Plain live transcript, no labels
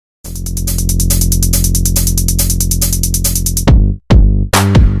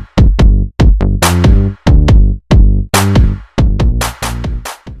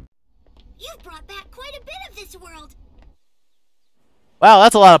Wow,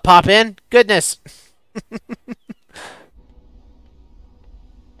 that's a lot of pop-in. Goodness.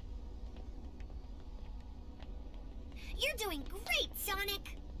 You're doing great,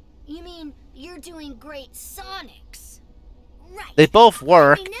 Sonic. You mean you're doing great, Sonics? Right. They both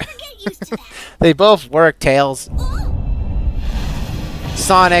work. We never get used to that. They both work, Tails. Oh.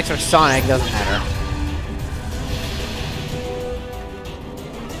 Sonics or Sonic, doesn't matter.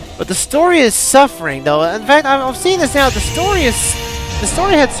 But the story is suffering, though. In fact, I'm seeing this now. The story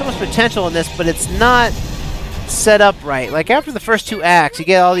had so much potential in this, but it's not set up right. Like after the first 2 acts, you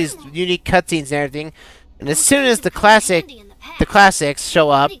get all these unique cutscenes and everything, and as soon as the classics show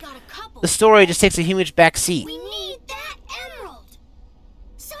up, the story just takes a huge back seat. We need that emerald.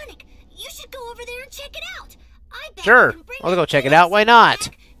 Sonic, you should go over there and check it out. I bet Sure, I'll go check it out. Why not?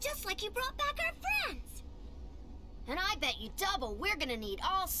 Just like you brought back our friends. And I bet you double we're gonna need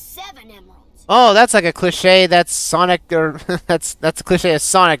all 7 emeralds. Oh, that's like a cliche. That's Sonic, or that's a cliche of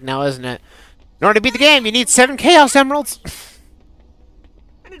Sonic now, isn't it? In order to beat the game, you need 7 Chaos Emeralds.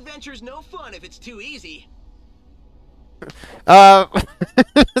 An adventure's no fun if it's too easy.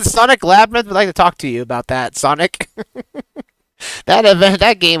 Sonic Labyrinth would like to talk to you about that, Sonic.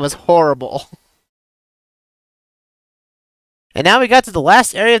 That game was horrible. And now we got to the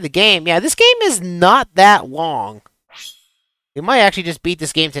last area of the game. Yeah, this game is not that long. We might actually just beat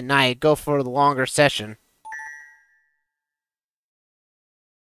this game tonight, go for the longer session.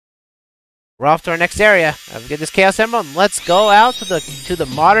 We're off to our next area. I've got this Chaos Emerald, and let's go out to the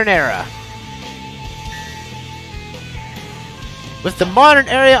modern era. With the modern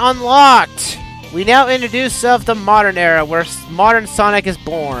area unlocked, we now introduce of the modern era, where modern Sonic is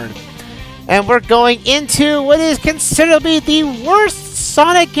born. And we're going into what is considered to be the worst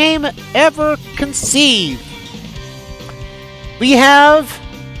Sonic game ever conceived. We have...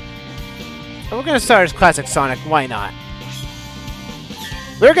 We're going to start as Classic Sonic, why not?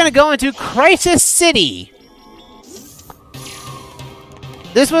 We're going to go into Crisis City.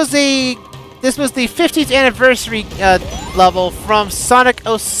 This was the 50th anniversary level from Sonic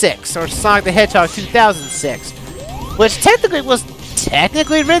 06, or Sonic the Hedgehog 2006, which technically was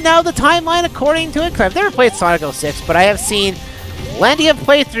written out of the timeline according to it, because I've never played Sonic 06, but I have seen plenty of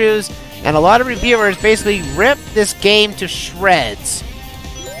playthroughs, and a lot of reviewers basically rip this game to shreds.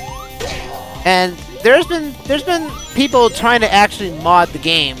 And there's been people trying to actually mod the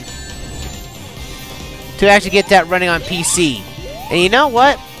game to actually get that running on PC. And you know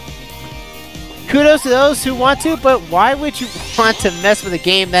what? Kudos to those who want to, but why would you want to mess with a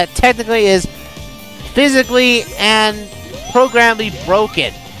game that technically is physically and programmably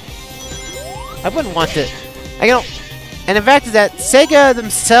broken? I wouldn't want to. I don't. And the fact is that Sega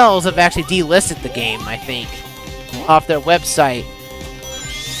themselves have actually delisted the game, I think, off their website.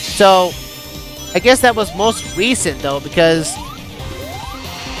 So, I guess that was most recent, though, because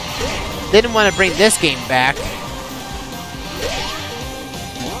they didn't want to bring this game back.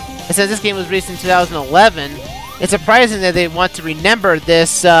 And since this game was released in 2011, it's surprising that they want to remember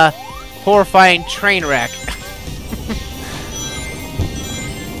this horrifying train wreck.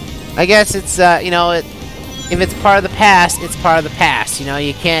 I guess it's, you know, if it's part of the past, it's part of the past. You know,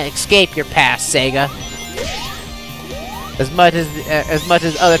 you can't escape your past, Sega. As much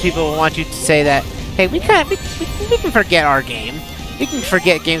as other people want you to say that, hey, we can forget our game. We can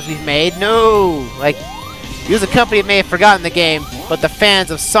forget games we've made. No, like, you as a company may have forgotten the game, but the fans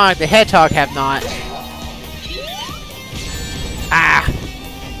of Sonic the Hedgehog have not. Ah.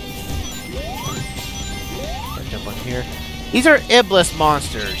 Let's jump on here. These are Iblis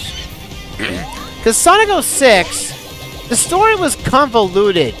monsters. Because Sonic 06, the story was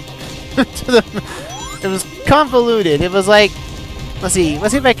convoluted. It was convoluted. It was like, let's see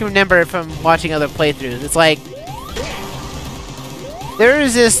if I can remember it from watching other playthroughs. It's like there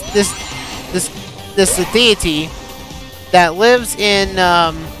is this deity that lives in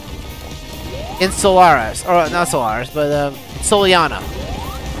Solaris, or not Solaris, but Soliana,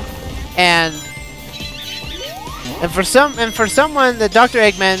 and for someone, the Dr.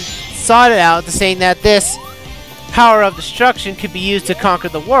 Eggman sought it out, to saying that this power of destruction could be used to conquer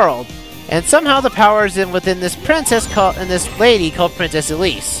the world. And somehow the power is within this princess this lady called Princess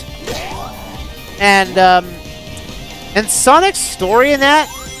Elise. And Sonic's story in that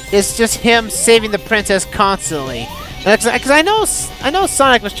is just him saving the princess constantly. Because I know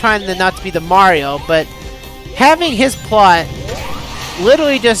Sonic was trying not to be the Mario, but having his plot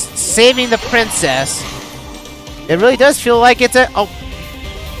literally just saving the princess, it really does feel like it's a... Oh,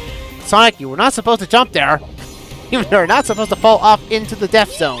 Sonic, you were not supposed to jump there. You were not supposed to fall off into the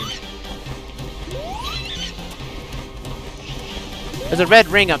death zone. There's a red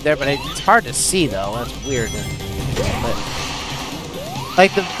ring up there, but it's hard to see, though. That's weird. But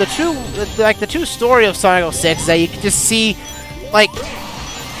like the true story of Sonic 06 is that you can just see like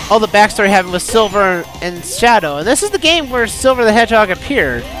all the backstory happened with Silver and Shadow, and this is the game where Silver the Hedgehog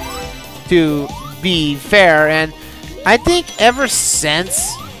appeared. To be fair, and I think ever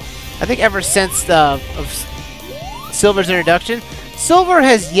since of Silver's introduction, Silver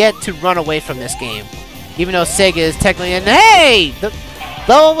has yet to run away from this game, even though Sega is technically in. Hey, the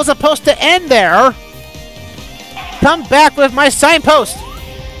level was supposed to end there. Come back with my signpost.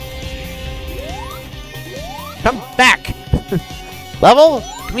 Come back. Level,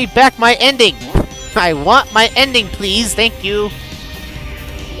 give me back my ending. I want my ending, please. Thank you.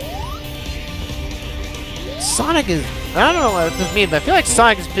 Sonic is... I don't know what this means, but I feel like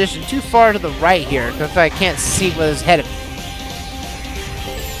Sonic is positioned too far to the right here, because I can't see what is ahead of me.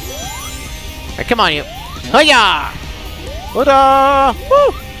 Alright, come on, you. Hiya! Huda!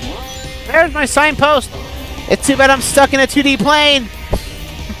 Woo! There's my signpost! It's too bad I'm stuck in a 2D plane!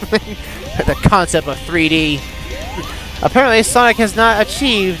 The concept of 3D. Apparently, Sonic has not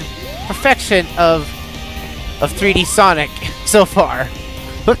achieved perfection of 3D Sonic so far.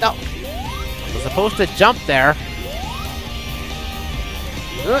 No! I was supposed to jump there.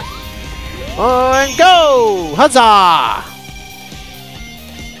 And go! Huzzah!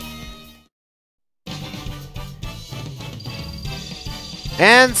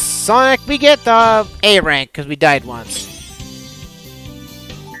 And Sonic, we get the A rank because we died once.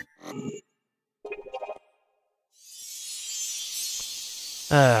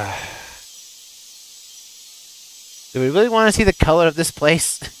 Do we really want to see the color of this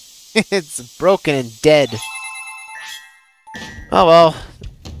place? It's broken and dead. Oh well.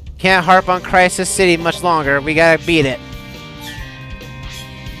 Can't harp on Crisis City much longer. We gotta beat it.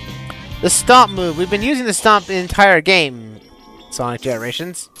 The stomp move. We've been using the stomp the entire game. Sonic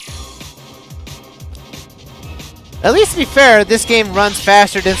Generations. At least to be fair, this game runs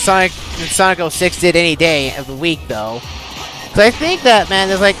faster than Sonic 06 did any day of the week, though. Because I think that, man,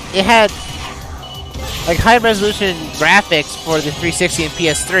 there's like it had like high-resolution graphics for the 360 and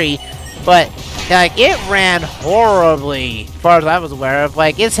PS3, but like it ran horribly, as far as I was aware of.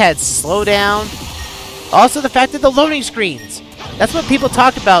 Like it's had slowdown. Also, the fact that the loading screens. That's what people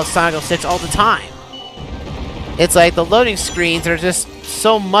talk about Sonic 06 all the time. It's like the loading screens are just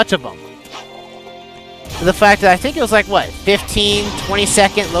so much of them. The fact that I think it was like what 15,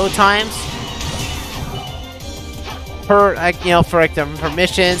 20-second load times per, like, you know, for like the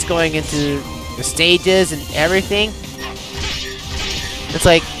permissions going into the stages and everything. It's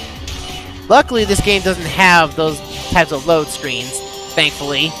like, luckily this game doesn't have those types of load screens,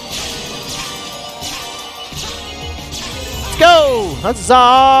 thankfully. Let's go!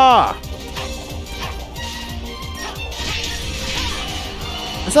 Huzzah!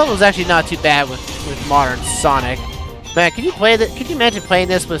 This level is actually not too bad with modern Sonic. Man, could you imagine playing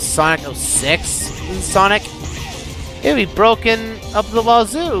this with Sonic 06 in Sonic? It would be broken up the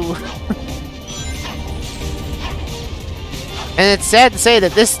wazoo. And it's sad to say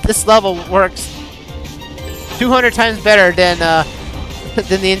that this level works 200 times better than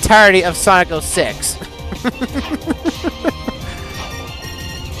the entirety of Sonic 06.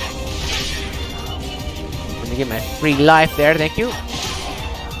 Let me get my free life there, thank you.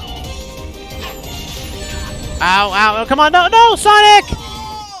 Ow, ow, come on, no, no, Sonic!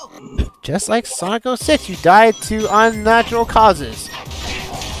 Just like Sonic 06, you died to unnatural causes.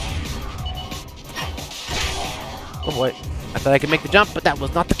 Oh boy, I thought I could make the jump, but that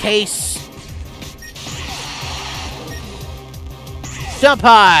was not the case. Jump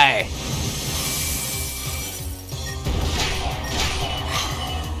high!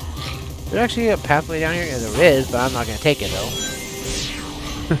 Is there actually a pathway down here? Yeah, there is, but I'm not going to take it, though.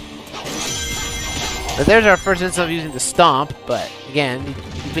 But there's our first instance of using the stomp, but again,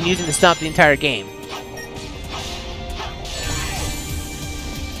 we've been using the stomp the entire game.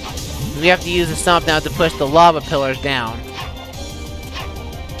 We have to use the stomp now to push the lava pillars down.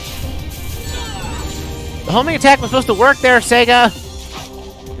 The homing attack was supposed to work there, Sega.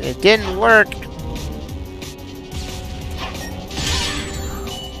 It didn't work.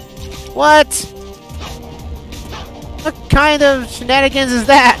 What? What kind of shenanigans is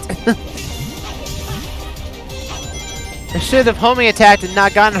that? I should have homing attacked and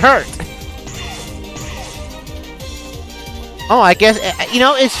not gotten hurt. Oh, I guess, you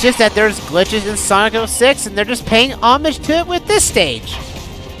know, it's just that there's glitches in Sonic 06 and they're just paying homage to it with this stage.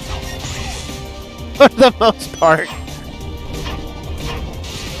 For the most part.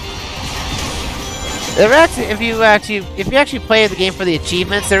 There actually, if you actually play the game for the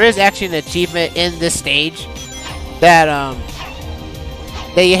achievements, there is actually an achievement in this stage that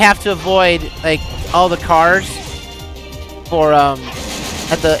that you have to avoid like all the cars for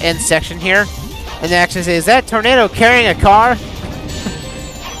at the end section here. And they actually say, is that tornado carrying a car?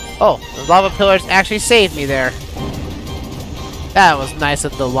 Oh, the lava pillars actually saved me there. That was nice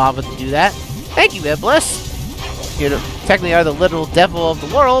of the lava to do that. Thank you, Iblis. You technically are the literal devil of the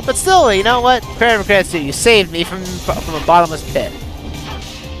world, but still, you know what? Credit for credit's due. You saved me from a bottomless pit.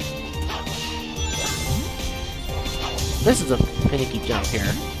 This is a finicky jump here.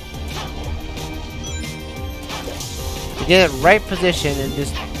 To get it right position and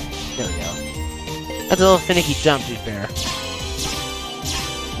just... There we go. That's a little finicky jump, to be fair.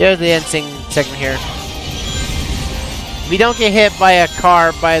 There's the end segment here. If you don't get hit by a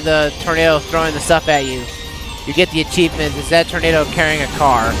car by the tornado throwing the stuff at you, you get the achievement, is that tornado carrying a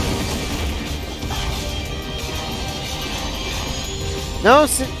car. No,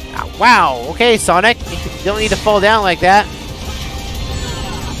 wow, okay, Sonic, you don't need to fall down like that.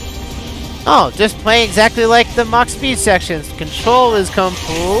 Oh, just playing exactly like the Mach Speed sections. Control is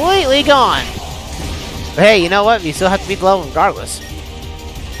completely gone. But hey, you know what? You still have to beat the level regardless.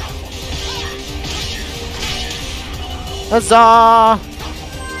 Huzzah!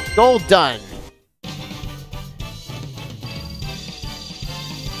 Goal done.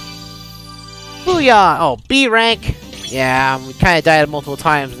 Booyah! Oh, B rank. Yeah, we kind of died multiple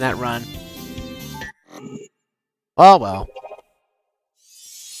times in that run. Oh well.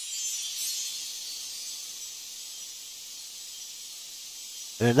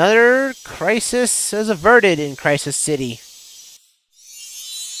 Another crisis is averted in Crisis City.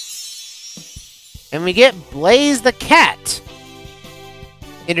 And we get Blaze the Cat.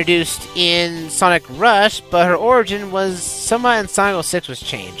 Introduced in Sonic Rush, but her origin was somewhat in Sonic 06 was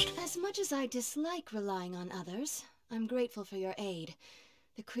changed. As much as I dislike relying on others, I'm grateful for your aid.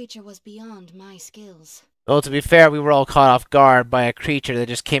 The creature was beyond my skills. Well, to be fair, we were all caught off guard by a creature that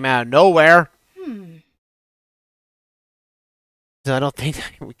just came out of nowhere. So I don't think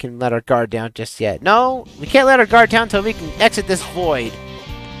we can let our guard down just yet. No, we can't let our guard down until we can exit this void.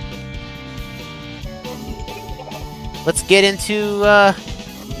 Let's get into, let's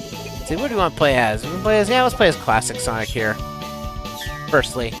see, what do we want to play as? Yeah, let's play as Classic Sonic here.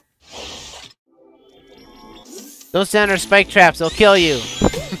 Firstly. Don't stand under spike traps, they'll kill you.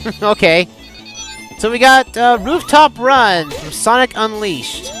 Okay. So we got Rooftop Run from Sonic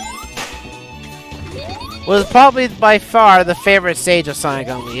Unleashed. Was probably by far the favorite stage of Sonic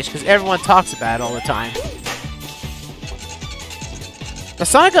Unleashed, because everyone talks about it all the time. The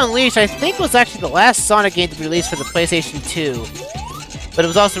Sonic Unleashed, I think, was actually the last Sonic game to be released for the PlayStation 2. But it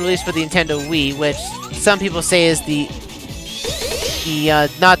was also released for the Nintendo Wii, which some people say is the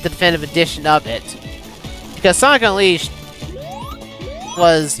not the definitive edition of it. Because Sonic Unleashed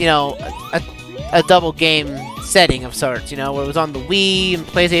was, you know, a double game setting of sorts, you know, where it was on the Wii and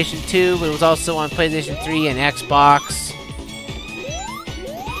PlayStation 2, but it was also on PlayStation 3 and Xbox.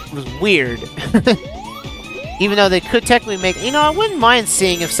 It was weird. Even though they could technically make... You know, I wouldn't mind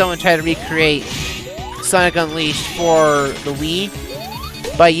seeing if someone tried to recreate Sonic Unleashed for the Wii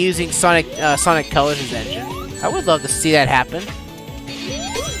by using Sonic Colors' engine. I would love to see that happen.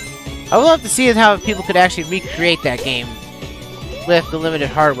 I would love to see how people could actually recreate that game with the limited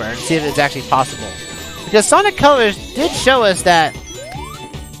hardware and see if it's actually possible. Because Sonic Colors did show us that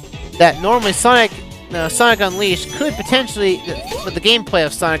normally Sonic Unleashed could potentially, with the gameplay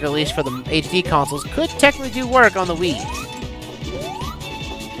of Sonic Unleashed for the HD consoles, could technically do work on the Wii.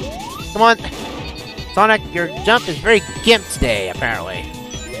 Come on, Sonic, your jump is very gimp today, apparently.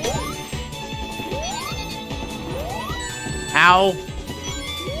 Ow.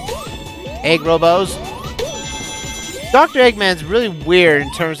 Egg Robos. Dr. Eggman's really weird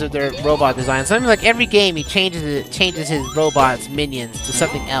in terms of their robot design. Something like every game he changes his robots minions to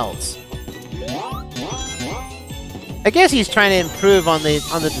something else. I guess he's trying to improve on the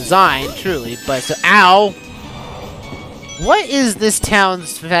design, truly, but so ow. What is this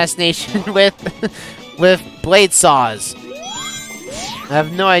town's fascination with blade saws? I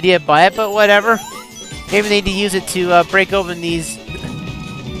have no idea by it, but whatever. Maybe they need to use it to break open these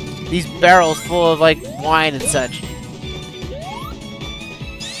barrels full of like wine and such.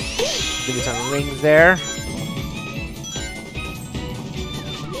 Give me some rings there.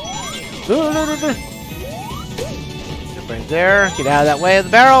 Jump right there. Get out of that way of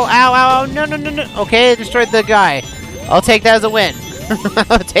the barrel. Ow, ow, ow. No, no, no, no. Okay, I destroyed the guy. I'll take that as a win.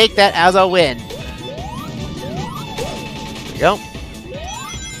 I'll take that as a win. There we go.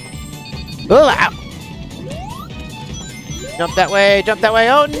 Ooh, ow. Jump that way, jump that way.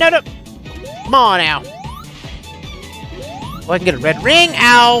 Oh, no, no. Come on now. Oh, I can get a red ring.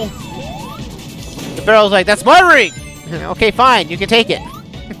 Ow. The barrel's like, that's my ring! Okay, fine, you can take it.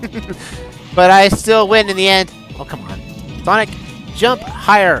 But I still win in the end. Oh, come on. Sonic, Jump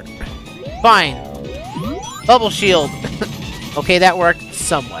higher. Fine. Bubble shield. Okay, that worked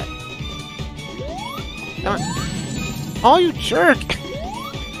somewhat. Come on. Oh, you jerk.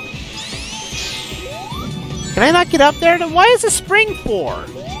 Can I not get up there? Then why is the spring for?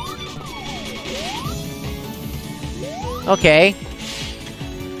 Okay.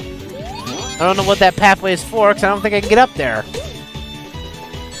 I don't know what that pathway is for, because I don't think I can get up there.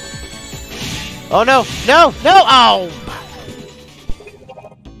 Oh, no! No! No! Oh!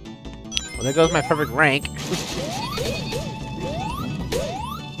 Well, there goes my perfect rank.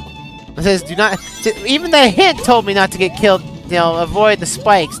 It says, do not... Even the hint told me not to get killed. You know, avoid the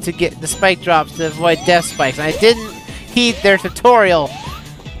spikes to get the spike drops to avoid death spikes. And I didn't heed their tutorial.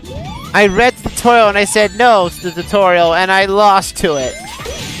 I read the tutorial and I said no to the tutorial and I lost to it.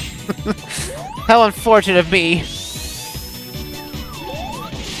 How unfortunate of me.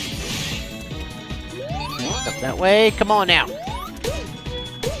 Up that way. Come on now.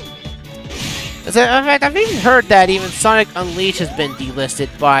 In fact, I've even heard that even Sonic Unleashed has been delisted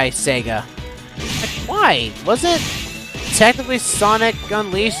by Sega. Like, why? Was it technically Sonic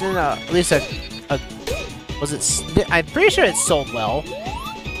Unleashed and at least a was it? I'm pretty sure it sold well.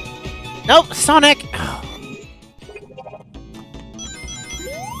 Nope, Sonic.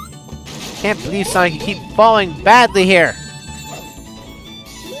 Can't believe Sonic, you keep falling badly here.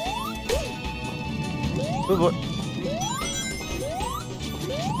 Ooh,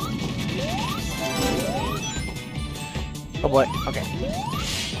 oh boy, okay.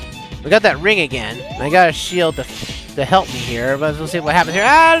 We got that ring again. I got a shield to help me here, but we'll see what happens here.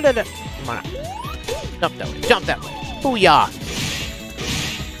 Ah, da, da. Come on. Jump that way, jump that way. Booyah!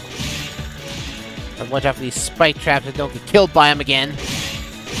 And watch out for these spike traps and don't get killed by them again.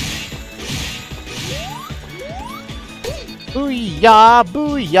 Booyah!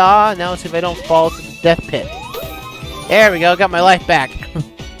 Booyah! Now let's see if I don't fall to the death pit. There we go, got my life back.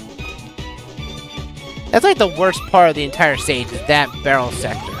 That's like the worst part of the entire stage, is that barrel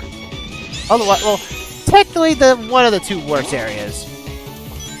sector. Otherwise, well, technically one of the two worst areas.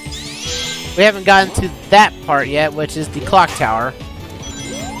 We haven't gotten to that part yet, which is the clock tower.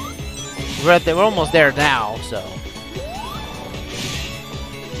 We're almost there now, so.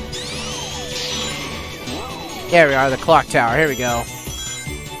 There we are, the clock tower. Here we go.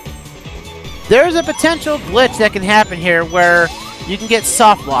 There's a potential glitch that can happen here where you can get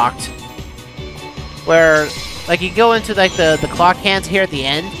soft locked. Where, like, you go into like the clock hands here at the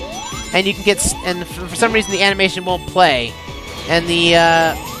end, and you can get, and for some reason the animation won't play, and the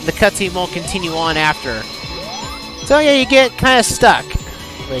cutscene won't continue on after. So yeah, you get kind of stuck,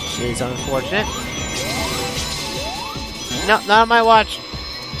 which is unfortunate. No, not on my watch.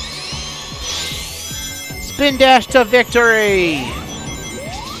 Spin dash to victory!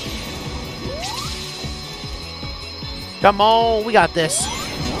 Come on, we got this.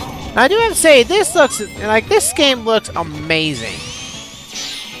 I do have to say, this game looks amazing.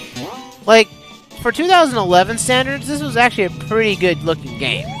 Like, for 2011 standards, this was actually a pretty good looking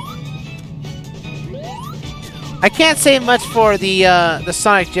game. I can't say much for the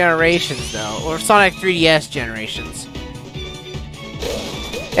Sonic generations though, or Sonic 3DS generations.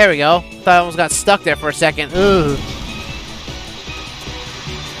 There we go. Thought I almost got stuck there for a second. Ooh.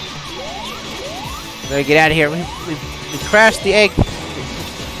 Gotta get out of here. We crashed the egg.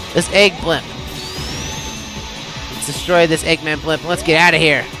 This egg blimp. Let's destroy this Eggman blimp. Let's get out of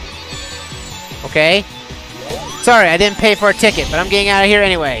here. Okay? Sorry, I didn't pay for a ticket, but I'm getting out of here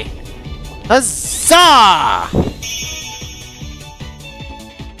anyway. Huzzah!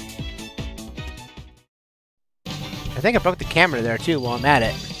 I think I broke the camera there too while I'm at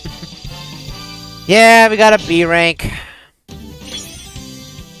it. Yeah, we got a B rank.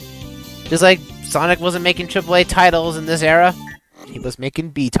 Just like Sonic wasn't making AAA titles in this era, he was making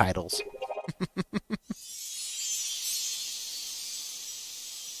B titles.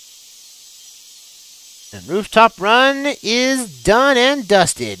 And Rooftop Run is done and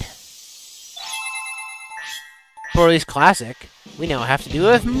dusted. For at least classic, we now have to do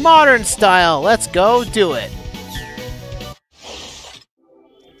it with modern style. Let's go do it.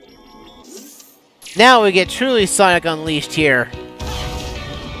 Now we get truly Sonic Unleashed here.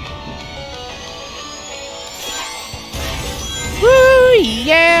 Woo,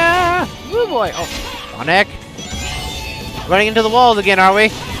 yeah! Woo boy! Oh, Sonic! Running into the walls again, are we?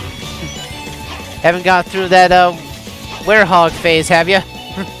 Haven't got through that, werehog phase, have you?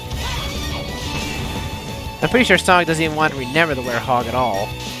 I'm pretty sure Sonic doesn't even want to remember the werehog at all.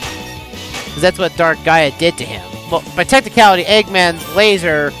 Because that's what Dark Gaia did to him. Well, by technicality, Eggman's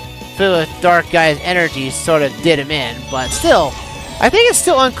laser filled with Dark Gaia's energy sort of did him in, but still, I think it's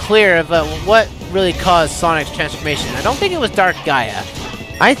still unclear of what really caused Sonic's transformation. I don't think it was Dark Gaia.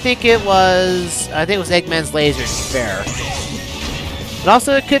 I think it was Eggman's laser, to be fair. But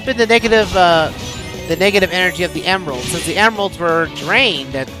also, it could have been the negative energy of the emeralds, since the emeralds were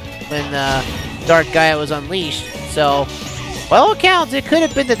drained when Dark Gaia was unleashed. So, by all accounts, it could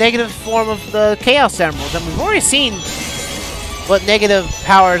have been the negative form of the Chaos Emeralds, and we've already seen what negative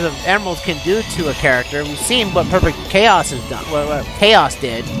powers of emeralds can do to a character. We've seen what Perfect Chaos has done, what Chaos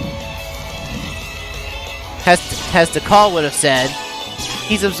did. As Call would have said,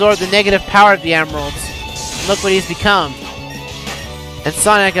 he's absorbed the negative power of the emeralds. Look what he's become. And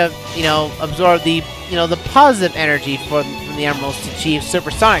Sonic, absorbed the positive energy from the emeralds to achieve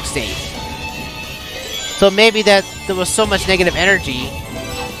supersonic state. So maybe that there was so much negative energy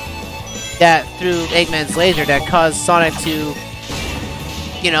that through Eggman's laser that caused Sonic to,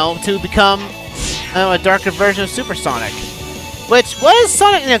 to become a darker version of Supersonic, which was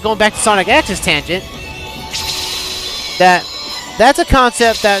Sonic. Going back to Sonic X's tangent, that's a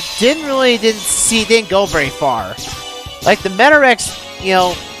concept that didn't go very far. Like the Metarex,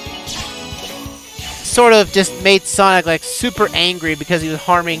 sort of just made Sonic like super angry because he was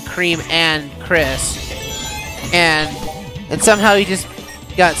harming Cream and Chris. And somehow he just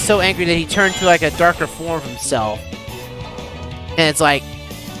got so angry that he turned to like a darker form of himself. And it's like,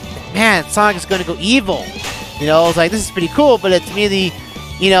 man, Sonic is going to go evil. It's like, this is pretty cool, but it's really,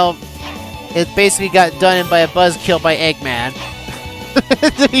 it basically got done by a buzzkill by Eggman.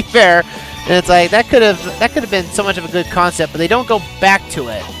 To be fair. And it's like, that could have been so much of a good concept, but they don't go back to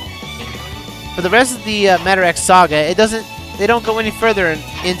it. For the rest of the Metarex saga, they don't go any further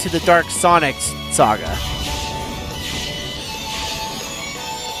into the Dark Sonic saga.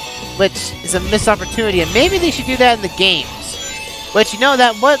 Which is a missed opportunity, and maybe they should do that in the games. But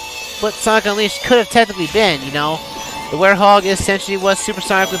that what Sonic Unleashed could have technically been, The Werehog is essentially what Super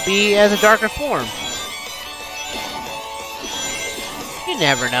Sonic would be as a darker form. You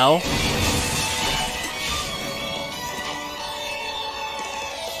never know.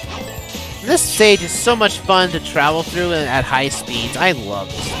 This stage is so much fun to travel through at high speeds. I love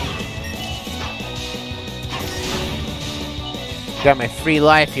this. Got my free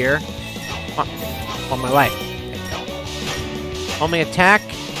life here. On my life. There we go. Homing attack.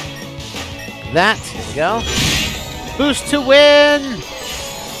 That. Here we go. Boost to win!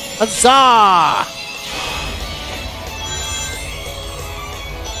 Huzzah!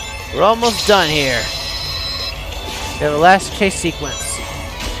 We're almost done here. We have the last chase sequence.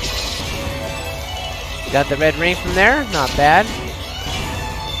 Got the red ring from there. Not bad.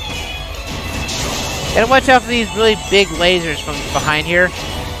 Gotta watch out for these really big lasers from behind here.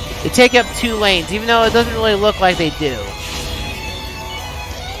 They take up 2 lanes, even though it doesn't really look like they do.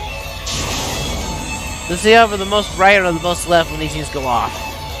 Let's see over the most right or the most left when these things go off.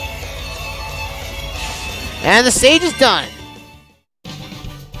 And the stage is done!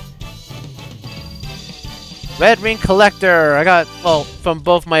 Red Ring Collector! I got, well, from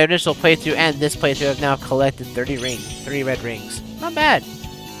both my initial playthrough and this playthrough, I've now collected 30 red rings. Not bad.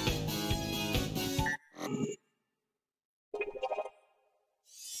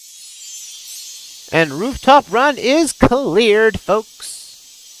 And Rooftop Run is cleared,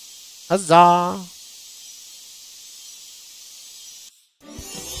 folks. Huzzah!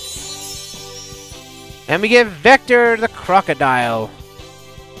 And we get Vector the Crocodile.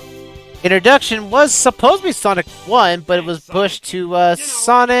 Introduction was supposed to be Sonic 1, but it was pushed to Knuckles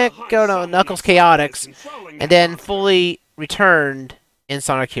Chaotix, and then fully returned in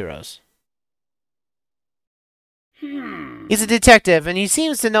Sonic Heroes. He's a detective, and he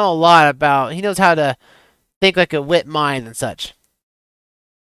seems to know a lot about... He knows how to think like a wit mind and such.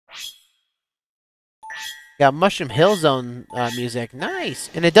 Got Mushroom Hill Zone music. Nice!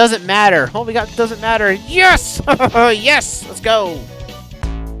 And it doesn't matter. Oh, we got Doesn't Matter. Yes! Yes! Let's go!